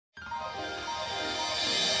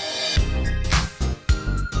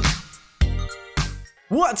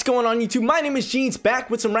What's going on YouTube? My name is Jeans, back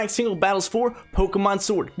with some ranked single battles for Pokemon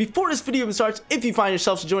Sword. Before this video even starts, if you find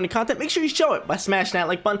yourself enjoying the content, make sure you show it by smashing that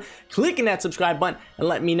like button, clicking that subscribe button, and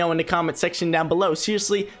let me know in the comment section down below.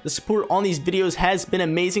 Seriously, the support on these videos has been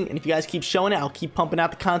amazing, and if you guys keep showing it, I'll keep pumping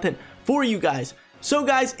out the content for you guys. So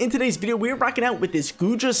guys, in today's video, we're rocking out with this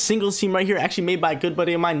Goodra singles team right here, actually made by a good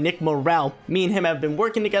buddy of mine, Morrell. Me and him have been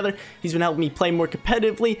working together. He's been helping me play more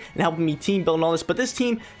competitively and helping me team build and all this, but this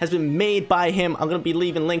team has been made by him. I'm going to be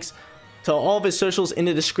leaving links to all of his socials in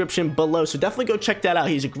the description below, so definitely go check that out.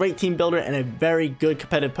 He's a great team builder and a very good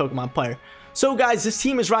competitive Pokemon player. So guys, this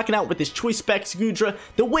team is rocking out with this Choice Specs Goodra,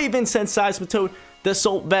 the Wave Incense Seismitoad, the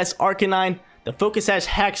Assault Vest Arcanine, the Focus Sash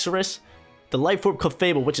Haxorus, the Life Orb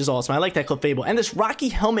Clefable, which is awesome. I like that Clefable. And this Rocky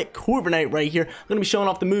Helmet Corviknight right here. I'm going to be showing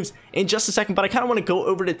off the moves in just a second, but I kind of want to go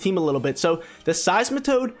over the team a little bit. So the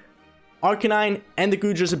Seismitoad, Arcanine, and the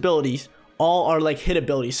Goodra's abilities all are like hit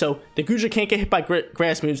abilities. So the Goodra can't get hit by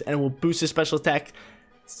grass moves and it will boost his special attack.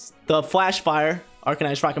 The Flash Fire,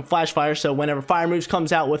 Arcanine is rocking Flash Fire, so whenever fire moves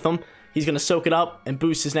comes out with him, he's going to soak it up and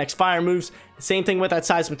boost his next fire moves. Same thing with that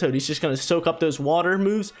Seismitoad. He's just going to soak up those water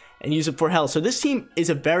moves and use it for health. So this team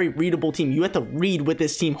is a very readable team. You have to read with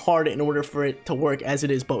this team hard in order for it to work as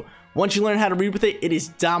it is. But once you learn how to read with it, it is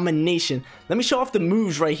domination. Let me show off the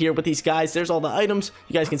moves right here with these guys. There's all the items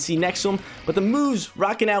you guys can see next to them. But the moves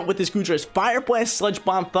rocking out with this Goodra is Fire Blast, Sludge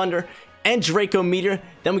Bomb, Thunder, and Draco Meteor.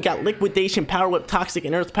 Then we got Liquidation, Power Whip, Toxic,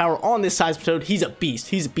 and Earth Power on this Seismitoad. He's a beast.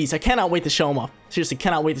 He's a beast. I cannot wait to show him off. Seriously,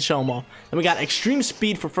 cannot wait to show him off. Then we got Extreme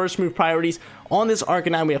Speed for first move priorities. On this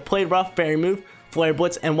Arcanine, we have Play Rough, Fairy Move, Flare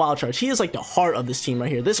Blitz, and Wild Charge. He is like the heart of this team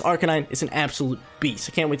right here. This Arcanine is an absolute beast.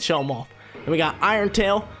 I can't wait to show him off. Then we got Iron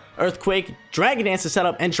Tail, Earthquake, Dragon Dance to set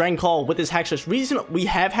up, and Dragon Call with this Haxorus. Reason we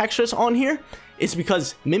have Haxorus on here is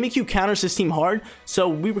because Mimikyu counters this team hard, so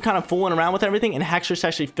we were kind of fooling around with everything, and Haxorus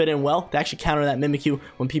actually fit in well to actually counter that Mimikyu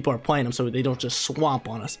when people are playing them, so they don't just swamp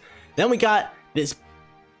on us. Then we got this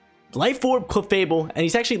Life Orb Clefable, and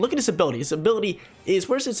he's actually, look at his ability. His ability is,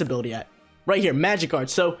 where's his ability at? Right here, Magic Guard.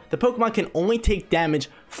 So the Pokemon can only take damage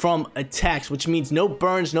from attacks, which means no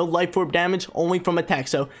burns, no Life Orb damage, only from attacks.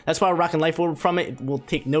 So that's why we're rocking Life Orb from it. It will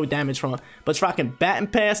take no damage from it. But it's rocking Baton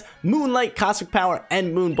Pass, Moonlight, Cosmic Power,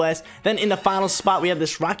 and Moonblast. Then in the final spot, we have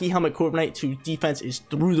this Rocky Helmet Corviknight, whose defense is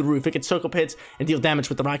through the roof. It can soak up hits and deal damage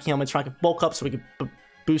with the Rocky Helmet. It's rocking Bulk Up, so we can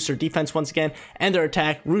boost their defense once again, and their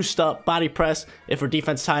attack, Roost Up, Body Press. If our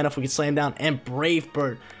defense is high enough, we can slam down, and Brave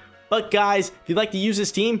Bird. But guys, if you'd like to use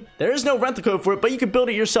this team, there is no rental code for it, but you can build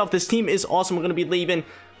it yourself. This team is awesome. We're going to be leaving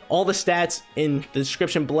all the stats in the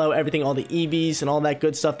description below, everything, all the EVs and all that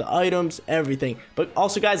good stuff, the items, everything. But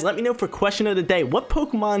also guys, let me know for question of the day, what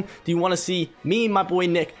Pokemon do you want to see me and my boy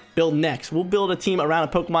Nick build next? We'll build a team around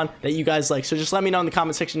a Pokemon that you guys like, so just let me know in the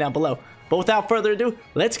comment section down below. But without further ado,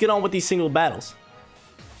 let's get on with these single battles.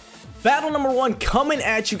 Battle number 1 coming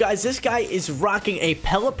at you guys. This guy is rocking a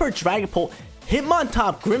Pelipper, Dragapult,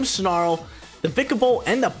 Hitmontop, Grimmsnarl, the Vikavolt,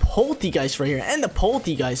 and the Poltegeist right here, and the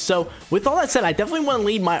Poltegeist. So with all that said, I definitely want to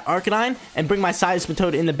lead my Arcanine and bring my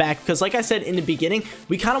Seismitoad in the back, because like I said in the beginning,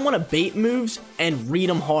 we kind of want to bait moves and read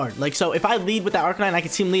them hard. Like, so if I lead with that Arcanine, I can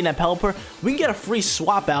see him leading that Pelipper, we can get a free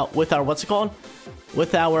swap out with our, what's it called?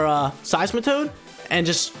 With our Seismitoad, and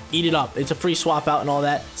just eat it up. It's a free swap out and all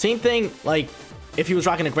that. Same thing, like, if he was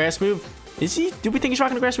rocking a grass move. Is he? Do we think he's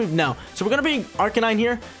rocking a grass move? No. So we're going to bring Arcanine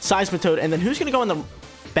here, Seismitoad, and then who's going to go in the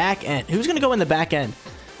back end? Who's going to go in the back end?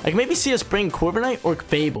 Like, maybe see us bring Corviknight or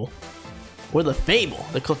Fable. Or the Fable.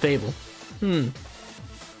 The Clefable.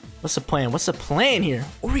 What's the plan? What's the plan here?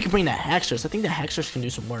 Or we can bring that Haxorus. I think the Haxorus can do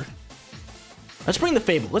some work. Let's bring the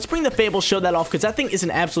Fable. Let's bring the Fable, show that off, because that thing is an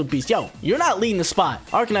absolute beast. Yo, you're not leading the spot.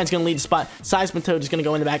 Arcanine's going to lead the spot. Seismitoad is going to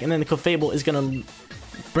go in the back, and then the Clefable is going to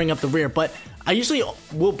bring up the rear. But I usually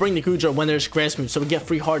will bring the Goodra when there's grass moves, so we get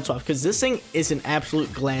free hard swap, because this thing is an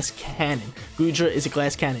absolute glass cannon. Goodra is a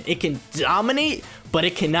glass cannon. It can dominate, but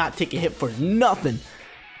it cannot take a hit for nothing.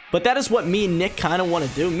 But that is what me and Nick kind of want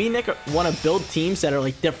to do. Me and Nick want to build teams that are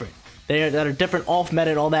like different. That are different off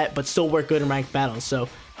meta and all that, but still work good in ranked battles. So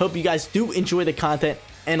hope you guys do enjoy the content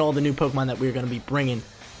and all the new Pokemon that we're going to be bringing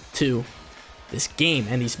to this game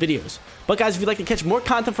and these videos. But guys, if you'd like to catch more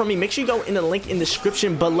content from me, make sure you go in the link in the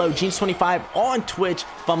description below. Jeans25 on Twitch.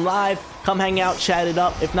 If I'm live, come hang out, chat it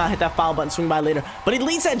up. If not, hit that follow button, swing by later. But he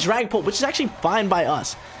leads that Dragapult, which is actually fine by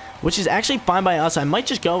us. I might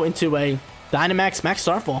just go into a Dynamax Max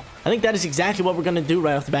Starfall. I think that is exactly what we're going to do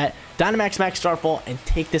right off the bat. Dynamax Max Starfall and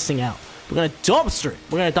take this thing out. We're going to dumpster it.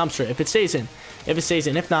 We're going to dumpster it if it stays in.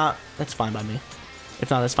 If not, that's fine by me. If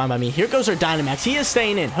not, that's fine by me. Here goes our Dynamax. He is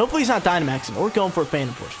staying in. Hopefully he's not Dynamaxing or going for a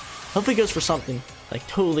Phantom Force. Hopefully he goes for something like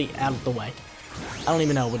totally out of the way. I don't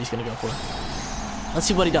even know what he's going to go for. Let's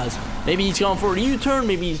see what he does. Maybe he's going for a U-turn.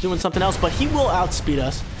 Maybe he's doing something else, but he will outspeed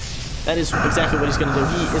us. That is exactly what he's going to do.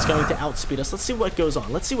 He is going to outspeed us. Let's see what goes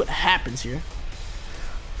on. Let's see what happens here.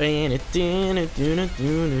 He's going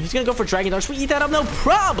to go for Dragon Darts. We eat that up, no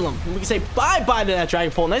problem. We can say bye-bye to that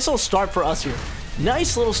Dragon Pole. Nice little start for us here.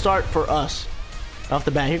 Nice little start for us. Off the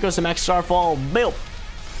bat. Here goes the Max Starfall. Bilp.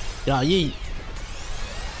 Yeah, yeet.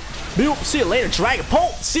 Bilp. See you later, Dragon Pole.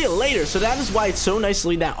 See you later. So that is why it's so nice to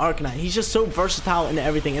lead that Arcanine. He's just so versatile into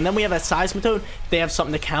everything. And then we have that Seismitoad. They have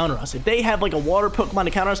something to counter us. If they have like a water Pokemon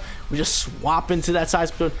to counter us, we just swap into that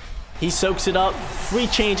Seismitoad. He soaks it up. Free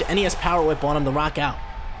change. And he has Power Whip on him to rock out.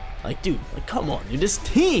 Like, dude, like, come on, dude. This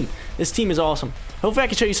team is awesome. Hopefully I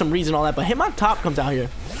can show you some reads and all that, but Hitmontop comes out here.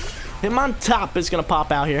 Hitmontop is going to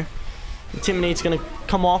pop out here. Intimidate's going to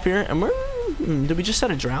come off here, and we're... did we just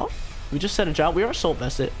set a drought? We just set a drought. We are Assault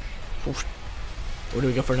Vested. Or do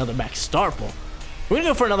we go for another Max Starfall? We're going to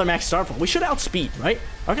go for another Max Starfall. We should outspeed, right?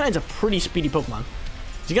 Arcanine's a pretty speedy Pokemon.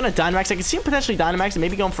 Is he going to Dynamax? I can see him potentially Dynamax and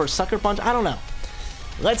maybe going for a Sucker Punch. I don't know.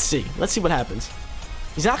 Let's see. Let's see what happens.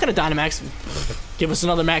 He's not going to Dynamax. Give us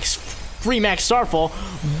another free Max Starfall.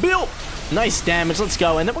 Built. Nice damage. Let's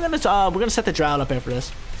go. And then we're gonna set the drought up after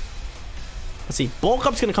this. Let's see. Bulk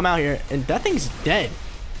Up's gonna come out here, and that thing's dead.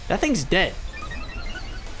 That thing's dead.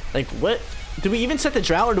 Like, what? Do we even set the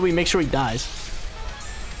drought, or do we make sure he dies?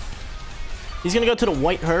 He's gonna go to the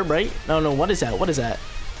White Herb, right? No. What is that? What is that?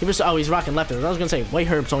 Oh, he's rocking leftovers. I was gonna say White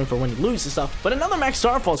Herb's only for when he loses stuff, but another Max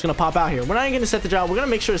Starfall is gonna pop out here. We're not even gonna set the drought. We're gonna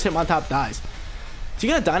make sure his Hitmontop dies. Is he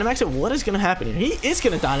gonna Dynamax it? What is gonna happen here? He is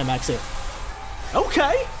gonna Dynamax it.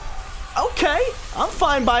 Okay. Okay. I'm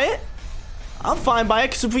fine by it. I'm fine by it,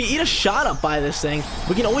 because if we eat a shot up by this thing,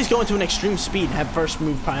 we can always go into an extreme speed and have first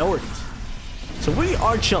move priorities. So we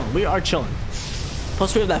are chilling. We are chilling.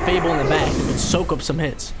 Plus we have that Fable in the back that can soak up some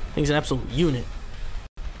hits. Thing's an absolute unit.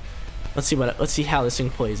 Let's see how this thing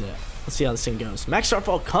plays out. Let's see how this thing goes. Max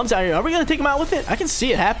Starfall comes out here. Are we gonna take him out with it? I can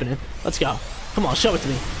see it happening. Let's go. Come on, show it to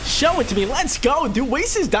me. Show it to me. Let's go, dude.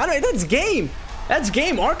 Waste his Dynamite. That's game. That's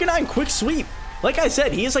game. Arcanine, quick sweep. Like I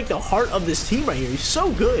said, he is like the heart of this team right here. He's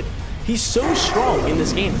so good. He's so strong in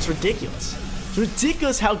this game. It's ridiculous. It's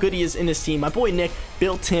ridiculous how good he is in this team. My boy Nick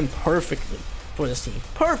built him perfectly for this team.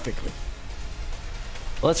 Perfectly.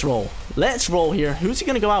 Let's roll. Let's roll here. Who's he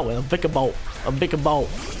going to go out with? A Vikavolt. A Vikavolt.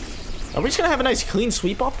 Are we just going to have a nice clean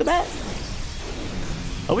sweep off the bat?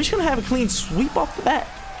 Are we just going to have a clean sweep off the bat?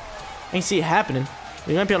 I can see it happening.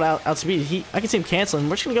 We might be able to outspeed. I can see him canceling.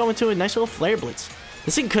 We're just going to go into a nice little Flare Blitz.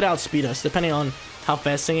 This thing could outspeed us, depending on how fast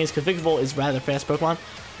this thing is, because Vikavolt is rather fast Pokemon.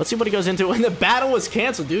 Let's see what he goes into. And the battle was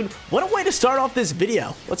canceled, dude. What a way to start off this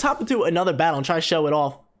video. Let's hop into another battle and try to show it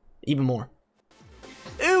off even more.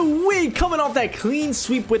 Ooh-wee, coming off that clean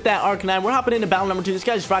sweep with that Arcanine. We're hopping into battle number 2. This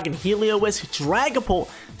guy's rocking Heliolisk, Dragapult,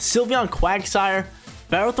 Sylveon, Quagsire,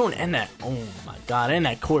 Ferrothorn, and that, oh my god, and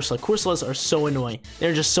that Corsola. Corsolas are so annoying.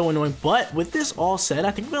 They're just so annoying. But with this all said,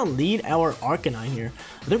 I think we're going to lead our Arcanine here.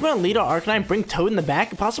 I think we're going to lead our Arcanine, bring Toad in the back,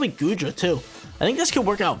 and possibly Goodra too. I think this could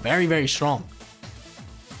work out very, very strong.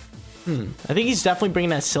 I think he's definitely bringing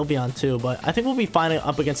that Sylveon too, but I think we'll be fine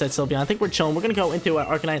up against that Sylveon. I think we're chilling. We're going to go into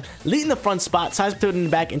our Arcanine, leading the front spot, Seismitoad in the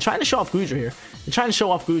back, and trying to show off Goodra here.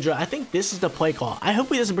 I think this is the play call. I hope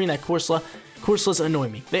he doesn't bring that Corsola. Corsolas annoy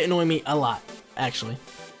me. They annoy me a lot, actually.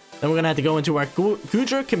 Then we're going to have to go into our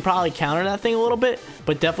Goodra can probably counter that thing a little bit,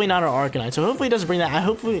 but definitely not our Arcanine. So hopefully he doesn't bring that.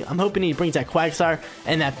 I'm hoping he brings that Quagsire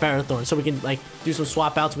and that Ferrothorn so we can like do some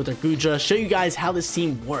swap outs with our Goodra. Show you guys how this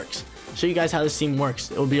team works.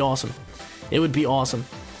 It would be awesome. It would be awesome.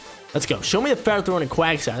 Let's go. Show me the Ferrothorn and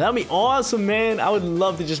Quagsire. That would be awesome, man. I would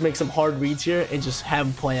love to just make some hard reads here and just have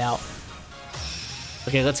them play out.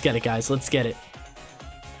 Okay, let's get it, guys. Let's get it.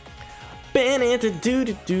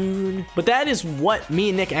 But that is what me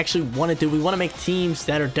and Nick actually want to do. We want to make teams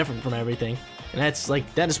that are different from everything. And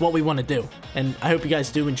that is what we want to do. And I hope you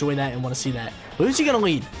guys do enjoy that and want to see that. But who's he going to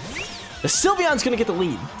lead? The Sylveon's going to get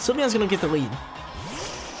the lead.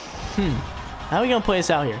 How are we going to play this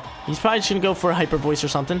out here? He's probably just going to go for a Hyper Voice or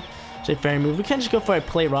something. Say Fairy Move. We can't just go for a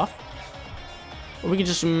Play Rough. Or we can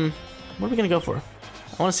just, what are we going to go for?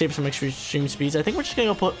 I want to save some extreme speeds. I think we're just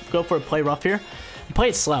going to go for a Play Rough here. And play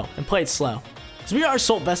it slow. Because we are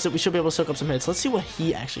Assault Vested, we should be able to soak up some hits. Let's see what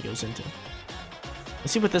he actually goes into.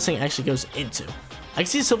 Let's see what this thing actually goes into. I can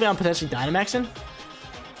see Sylveon potentially Dynamaxing.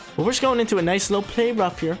 But we're just going into a nice little Play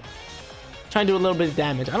Rough here. Trying to do a little bit of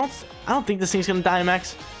damage. I don't think this thing's going to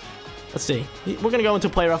Dynamax. Let's see. We're going to go into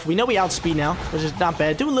Play Rough. We know we outspeed now, which is not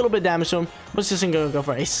bad. Do a little bit of damage to him. What's this thing going to go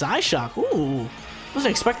for? A Psyshock. Ooh.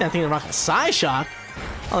 Wasn't expecting that thing to rock a Psyshock.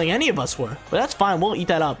 I don't think any of us were. But that's fine. We'll eat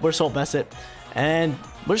that up. We're Assault Vested. And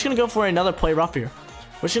we're just going to go for another Play Rough here.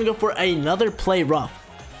 We're just gonna go for another play rough.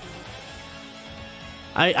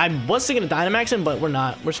 I was thinking of Dynamax him, but we're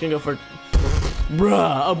not. We're just gonna go for...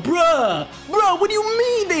 Bruh, what do you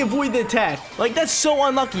mean they avoid the attack? Like, that's so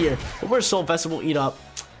unlucky here. But we're Soul Festival, eat up.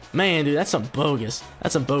 Man, dude, that's some bogus.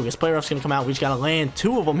 That's some bogus. Play rough's gonna come out. We just gotta land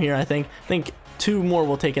 2 of them here, I think. I think 2 more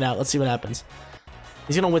will take it out. Let's see what happens.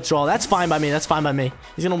 He's gonna withdraw. That's fine by me. That's fine by me.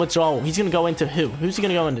 He's gonna withdraw. He's gonna go into who? Who's he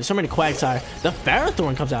gonna go into? Somebody Quagsire. The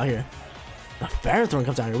Ferrothorn comes out here. The Ferrothorn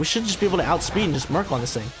comes out here. We should just be able to outspeed and just murk on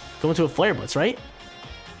this thing. Go into a Flare Blitz, right?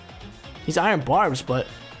 He's Iron Barbs, but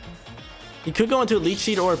he could go into a Leech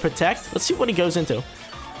Seed or a Protect. Let's see what he goes into.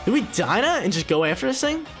 Do we Dyna and just go after this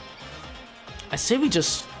thing? I say we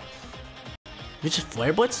just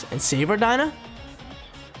Flare Blitz and save our Dyna?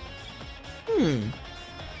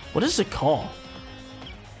 What is the call?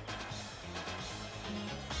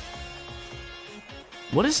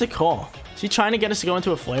 What is the call? Is he trying to get us to go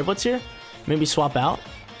into a Flare Blitz here? Maybe swap out?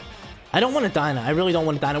 I don't want to Dyna. I really don't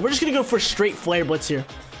want to Dyna. We're just going to go for a straight Flare Blitz here.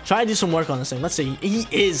 Try to do some work on this thing. Let's see. He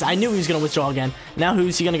is. I knew he was going to withdraw again. Now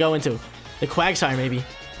who's he going to go into? The Quagsire, maybe.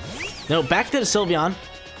 No, back to the Sylveon.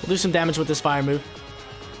 We'll do some damage with this fire move.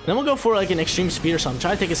 Then we'll go for like an extreme speed or something.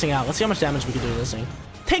 Try to take this thing out. Let's see how much damage we can do to this thing.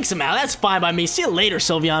 Takes him out. That's fine by me. See you later,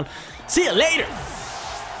 Sylveon. See you later.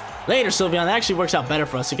 Later, Sylveon. That actually works out better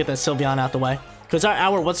for us to get that Sylveon out the way. Because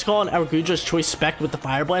our what's it called? Our Goodra's Choice Spec with the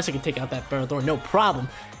Fire Blast. I can take out that Ferrothorn. No problem.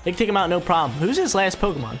 They can take him out, no problem. Who's his last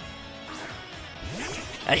Pokemon?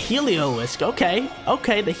 A Heliolisk. Okay.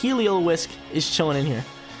 Okay, the Heliolisk is chilling in here.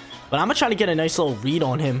 But I'm going to try to get a nice little read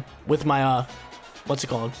on him with my, what's it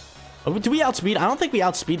called? Do we outspeed? I don't think we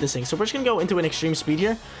outspeed this thing. So we're just going to go into an extreme speed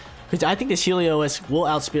here. Because I think this Heliolisk will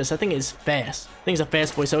outspeed us. I think it's fast. I think it's a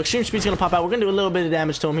fast boy. So extreme speed's going to pop out. We're going to do a little bit of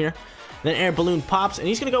damage to him here. Then Air Balloon pops. And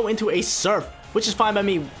he's going to go into a Surf, which is fine by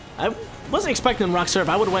me. I wasn't expecting him to rock Surf.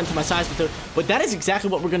 I would have went to my Seismitoad. But that is exactly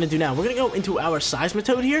what we're going to do now. We're going to go into our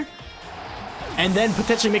Seismitoad here. And then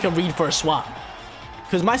potentially make a read for a swap.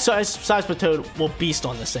 Because my Seismitoad will beast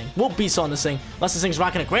on this thing. We'll beast on this thing. Unless this thing's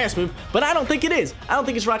rocking a grass move. But I don't think it is. I don't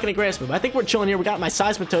think it's rocking a grass move. I think we're chilling here. We got my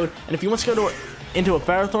Seismitoad. And if he wants to go into a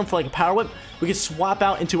Ferrothorn for like a Power Whip, we can swap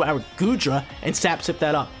out into our Goodra and sip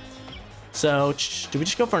that up. So, do we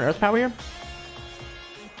just go for an Earth Power here?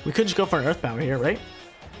 We could just go for an Earth Power here, right?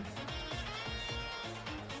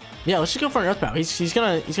 Yeah, let's just go for an Earth Power. He's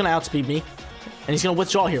gonna outspeed me. And he's gonna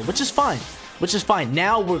withdraw here, which is fine. Which is fine.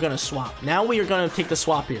 Now we're going to swap. Now we are going to take the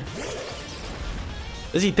swap here.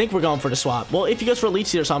 Does he think we're going for the swap? Well, if he goes for a Leech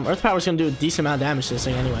Seed or something, Earth Power is going to do a decent amount of damage to this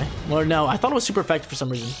thing anyway. Or no, I thought it was super effective for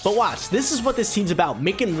some reason. But watch, this is what this team's about.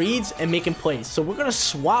 Making reads and making plays. So we're going to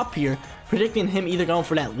swap here, predicting him either going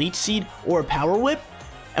for that Leech Seed or a Power Whip.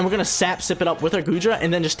 And we're going to sip it up with our Goodra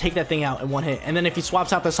and then just take that thing out in one hit. And then if he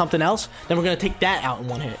swaps out to something else, then we're going to take that out in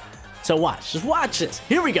one hit. So watch. Just watch this.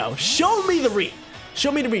 Here we go. Show me the read. Show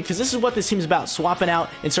me the read, because this is what this team's about. Swapping out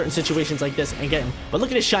in certain situations like this and getting. But look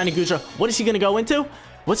at this shiny Goodra. What is he going to go into?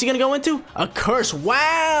 What's he going to go into? A Curse.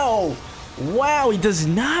 Wow. Wow. He does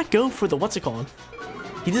not go for the, what's it called?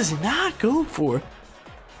 He does not go for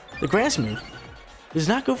the grass move. He does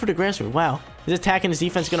not go for the grass move. Wow. His attack and his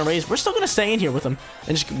defense is going to raise. We're still going to stay in here with him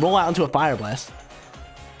and just roll out into a Fire Blast.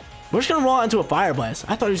 We're just going to roll out into a Fire Blast.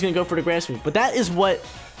 I thought he was going to go for the grass move. But that is what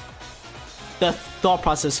the thought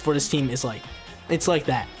process for this team is like. It's like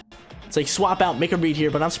that. It's like swap out, make a read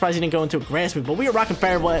here, but I'm surprised he didn't go into a grass move. But we are rocking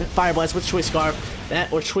Fire Blast with Choice Scarf,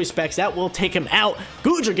 that or Choice Specs. That will take him out.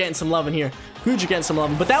 Goodra getting some love in here. Goodra getting some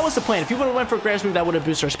love. But that was the plan. If he would have went for a grass move, that would have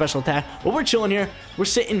boosted our special attack. But we're chilling here. We're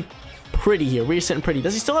sitting pretty here. We're sitting pretty.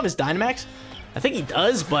 Does he still have his Dynamax? I think he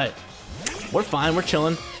does, but we're fine. We're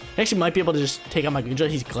chilling. He actually might be able to just take out my Goodra.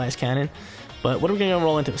 He's Glass Cannon. But what are we going to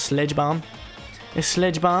roll into? A Sledge Bomb? A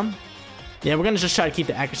Sledge Bomb? Yeah, we're going to just try to keep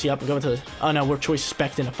the accuracy up and go into the... Oh, no, we're Choice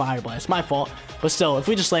Spec in a Fire Blast. My fault. But still, if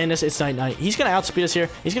we just land this, it's night-night. He's going to outspeed us here.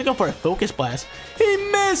 He's going to go for a Focus Blast. He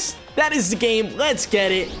missed! That is the game. Let's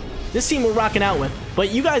get it. This team we're rocking out with.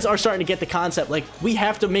 But you guys are starting to get the concept. Like, we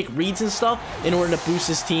have to make reads and stuff in order to boost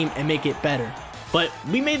this team and make it better. But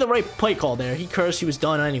we made the right play call there. He cursed. He was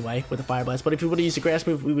done anyway with the Fire Blast. But if we would have used the Grass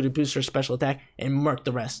move, we would have boosted our special attack and murked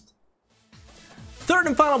the rest. Third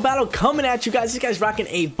and final battle coming at you guys. This guy's rocking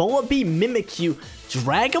a Volibee, Mimikyu,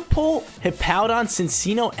 Dragapult, Hippowdon,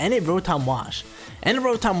 Cincino, and a Rotom Wash.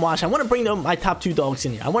 I want to bring my top 2 dogs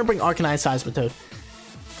in here. I want to bring Arcanine and Seismitoad.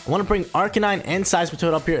 I want to bring Arcanine and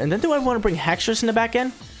Seismitoad up here. And then do I want to bring Haxorus in the back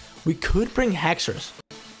end? We could bring Haxorus.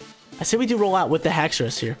 I say we do roll out with the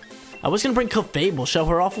Haxorus here. I was going to bring Clefable, show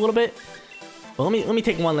her off a little bit. But let me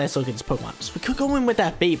take one last look at this Pokemon. So we could go in with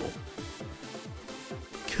that Fable.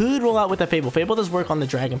 Could roll out with that Fable. Fable does work on the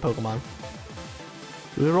dragon Pokemon.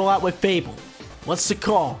 We roll out with Fable. What's the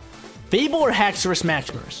call? Fable or Haxorus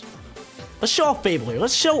Maximus? Let's show off Fable here.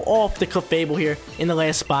 Let's show off the Clefable here in the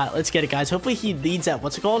last spot. Let's get it, guys. Hopefully he leads that,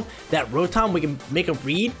 what's it called? That Rotom. We can make a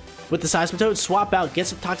read with the Seismitoad, swap out, get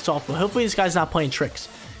some Toxic off. But hopefully this guy's not playing tricks.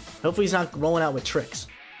 Hopefully he's not rolling out with tricks.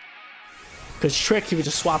 Because trick, he would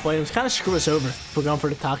just swap items. Kind of screw us over if we're going for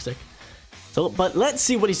the Toxic. So, but let's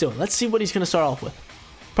see what he's doing. Let's see what he's going to start off with.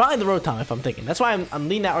 Probably the Rotom, if I'm thinking. That's why I'm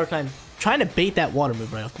leading that Arcanine. Trying to bait that water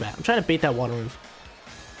move right off the bat. I'm trying to bait that water move.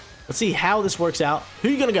 Let's see how this works out. Who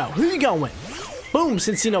are you going to go? Who are you going with? Boom,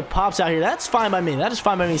 Cincino pops out here. That's fine by me. That is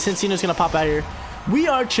fine by me. Cincino's going to pop out here. We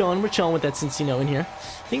are chilling. We're chilling with that Cincino in here.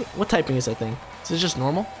 I think, what typing is that thing? Is this just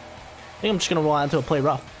normal? I think I'm just going to roll out into a play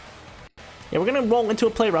rough. Yeah, we're going to roll into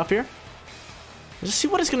a play rough here. Just see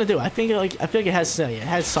what it's going to do. I feel like it has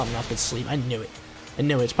something up its sleeve. I knew it. I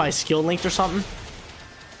knew it. It's probably skill linked or something.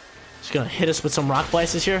 Just going to hit us with some rock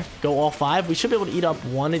blasts here. Go all 5. We should be able to eat up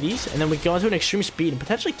one of these. And then we go into an extreme speed and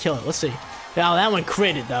potentially kill it. Let's see. Now, that one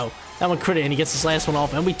critted, though. That one critted, and he gets this last one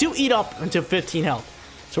off. And we do eat up until 15 health.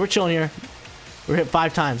 So we're chilling here. We're hit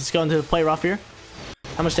 5 times. Let's go into the play rough here.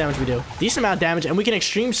 How much damage we do? Decent amount of damage, and we can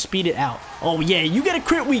extreme speed it out. Oh, yeah. You get a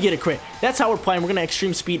crit, we get a crit. That's how we're playing. We're going to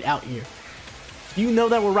extreme speed out here. You know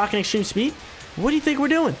that we're rocking extreme speed? What do you think we're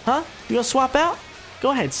doing? Huh? You going to swap out? Go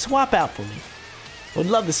ahead. Swap out for me. I would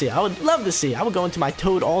love to see it. I would love to see it. I would go into my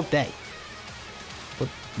Toad all day. Would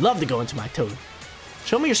love to go into my Toad.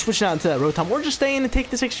 Show me you're switching out into that Rotom, or just stay in and take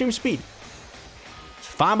this extreme speed. It's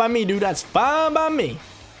fine by me, dude. That's fine by me.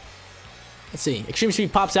 Let's see. Extreme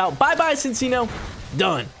speed pops out. Bye-bye, Cincino.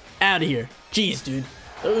 Done. Out of here. Jeez, dude.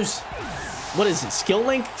 Those... What is it? Skill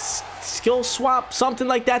link? Skill swap? Something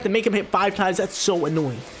like that to make him hit 5 times? That's so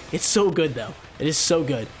annoying. It's so good, though. It is so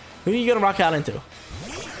good. Who are you going to rock out into?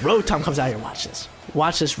 Rotom comes out here. Watch this.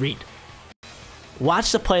 Watch this read.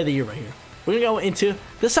 Watch the play of the year right here. We're going to go into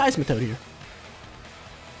the Seismitoad here.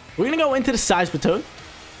 We're going to go into the Seismitoad.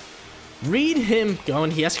 Read him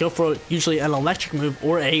going. He has to go for usually an electric move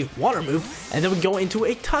or a water move. And then we go into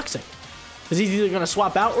a Toxic. Because he's either going to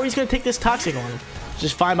swap out or he's going to take this Toxic on him.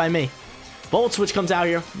 Just fine by me. Volt Switch comes out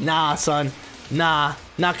here. Nah, son. Nah.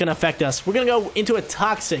 Not going to affect us. We're going to go into a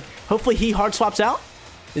Toxic. Hopefully he hard swaps out.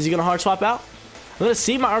 Is he going to hard swap out? I'm going to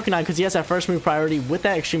save my Arcanine because he has that first move priority with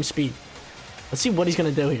that extreme speed. Let's see what he's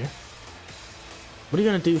going to do here. What are you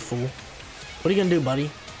going to do, fool? What are you going to do,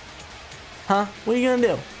 buddy? Huh? What are you going to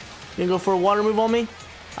do? You going to go for a water move on me?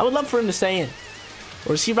 I would love for him to stay in.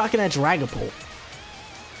 Or is he rocking that Dragapult?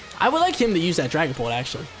 I would like him to use that Dragapult,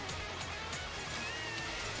 actually.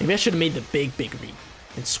 Maybe I should have made the big read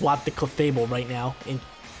and swapped the Clefable right now and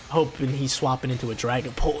hoping he's swapping into a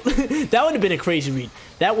Dragapult. That would have been a crazy read.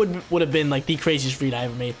 That would have been like the craziest read I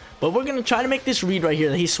ever made. But we're going to try to make this read right here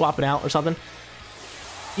that he's swapping out or something.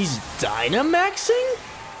 He's Dynamaxing?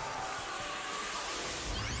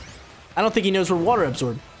 I don't think he knows we're Water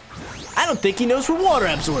Absorb. I don't think he knows we're Water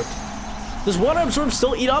Absorb. Does Water Absorb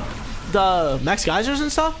still eat up the Max Geysers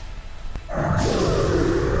and stuff?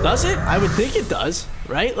 Does it? I would think it does,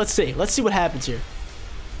 right? Let's see. Let's see what happens here.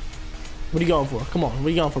 What are you going for? Come on. What are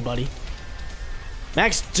you going for, buddy?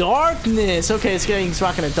 Max Darkness. Okay, he's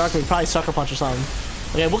rocking a Dark Move. Probably Sucker Punch or something.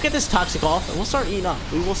 Okay, we'll get this Toxic off, and we'll start eating up.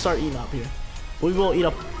 We will start eating up here. We will eat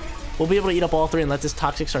up. We'll be able to eat up all 3 and let this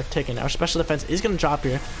Toxic start ticking. Our special defense is going to drop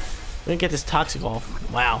here. We're going to get this Toxic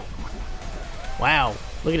off. Wow. Wow.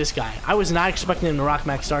 Look at this guy. I was not expecting him to rock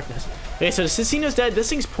Max Darkness. Okay, so the Cincino's dead. This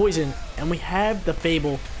thing's poisoned, and we have the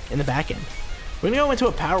Fable in the back end. We're going to go into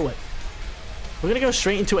a Power Whip. We're going to go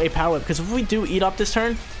straight into a Power Whip, because if we do eat up this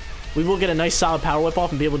turn, we will get a nice solid Power Whip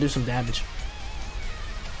off and be able to do some damage.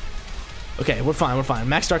 Okay, we're fine, we're fine.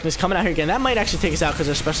 Max Darkness coming out here again. That might actually take us out because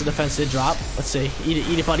our special defense did drop. Let's see.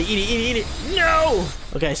 Eat it, buddy. Eat it, eat it, eat it. No!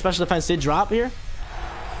 Okay, special defense did drop here.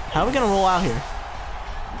 How are we going to roll out here?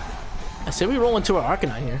 I say we roll into our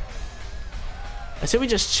Arcanine here. I say we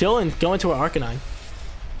just chill and go into our Arcanine.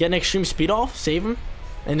 Get an extreme speed off, save him,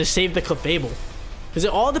 and just save the Clefable. Because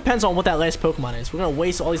it all depends on what that last Pokemon is. We're going to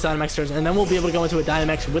waste all these Dynamax turns, and then we'll be able to go into a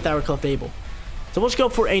Dynamax with our Clefable. So we'll just go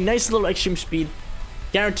for a nice little extreme speed.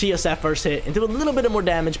 Guarantee us that first hit, and do a little bit of more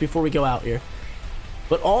damage before we go out here.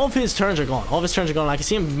 But all of his turns are gone. All of his turns are gone. I can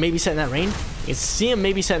see him maybe setting that rain. I can see him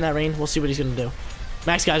maybe setting that rain. We'll see what he's going to do.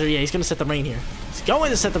 Max Geyser, yeah, he's going to set the rain here. He's going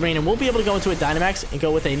to set the rain, and we'll be able to go into a Dynamax and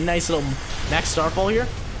go with a nice little Max Starfall here.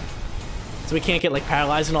 So we can't get, like,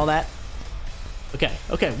 paralyzed and all that. Okay,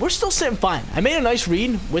 okay, we're still sitting fine. I made a nice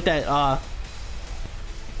read with that,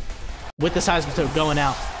 with the Seismitoad going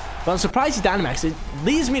out. But I'm surprised he Dynamax. It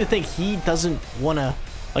leads me to think he doesn't want to,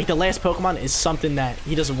 like, the last Pokemon is something that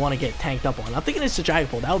he doesn't want to get tanked up on. I'm thinking it's the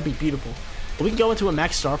Dragapult. That would be beautiful. But we can go into a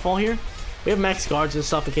Max Starfall here. We have max guards and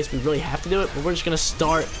stuff in case we really have to do it, but we're just going to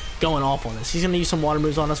start going off on this. He's going to use some water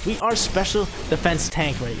moves on us. We are special defense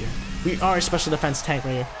tank right here. We are a special defense tank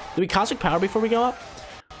right here. Do we Cosmic Power before we go up?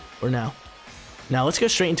 Or no? Now, let's go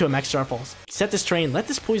straight into a Max Starfalls. Set this train. Let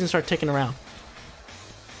this poison start ticking around.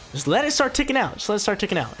 Just let it start ticking out. Just let it start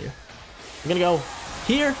ticking out here. We're going to go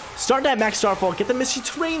here. Start that Max Starfall. Get the Misty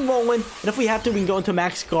Terrain rolling. And if we have to, we can go into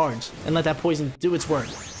Max Guards and let that poison do its work.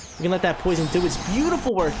 We can let that poison do its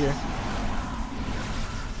beautiful work here.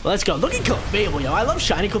 Let's go. Look at Clefable, yo. I love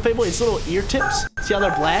shiny Clefable. Its little ear tips. See how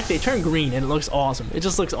they're black? They turn green, and it looks awesome. It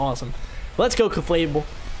just looks awesome. Let's go, Clefable.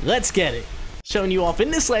 Let's get it. Showing you off in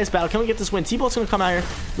this last battle. Can we get this win? T-Bolt's going to come out here.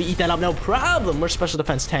 We eat that up. No problem. We're special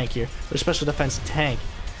defense tank here. We're special defense tank.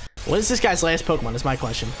 What is this guy's last Pokemon is my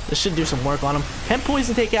question. This should do some work on him. Can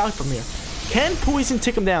Poison take it out from here? Can Poison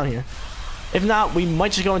tick him down here? If not, we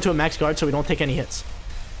might just go into a Max Guard so we don't take any hits.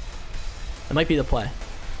 That might be the play.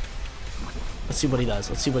 Let's see what he does.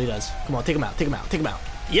 Let's see what he does. Come on, take him out. Take him out. Take him out.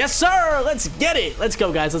 Yes, sir. Let's get it. Let's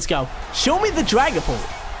go, guys. Let's go. Show me the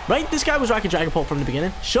Dragapult. Right? This guy was rocking Dragapult from the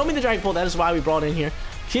beginning. Show me the Dragapult. That is why we brought it in here.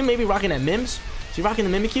 Is he maybe rocking that Mims? Is he rocking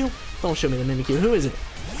the Mimikyu? Don't show me the Mimikyu. Who is it?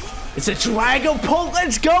 It's a Dragapult.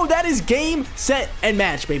 Let's go. That is game, set, and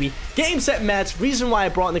match, baby. Game, set, match. Reason why I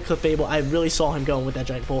brought in the Clefable. I really saw him going with that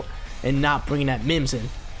Dragapult and not bringing that Mims in.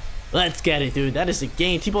 Let's get it, dude. That is the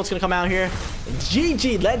game. T-Bolt's going to come out here. And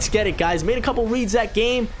GG. Let's get it, guys. Made a couple reads that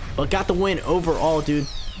game, but got the win overall, dude.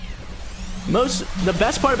 The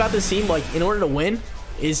best part about this team, like, in order to win,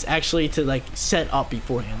 is actually to, like, set up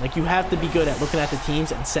beforehand. Like, you have to be good at looking at the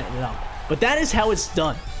teams and setting it up. But that is how it's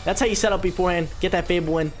done. That's how you set up beforehand. Get that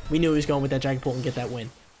Fable win. We knew he was going with that Dragapult and get that win.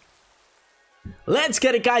 Let's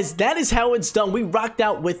get it, guys. That is how it's done. We rocked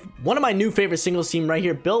out with one of my new favorite singles team right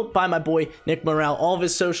here, built by my boy Nick Morrell. All of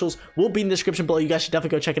his socials will be in the description below. You guys should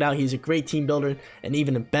definitely go check it out. He's a great team builder and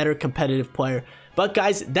even a better competitive player. But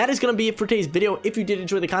guys, that is going to be it for today's video. If you did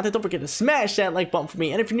enjoy the content, don't forget to smash that like button for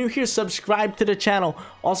me. And if you're new here, subscribe to the channel.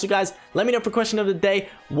 Also, guys, let me know for question of the day,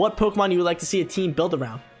 what Pokemon you would like to see a team build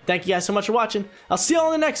around. Thank you guys so much for watching. I'll see you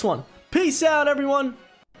all in the next one. Peace out, everyone.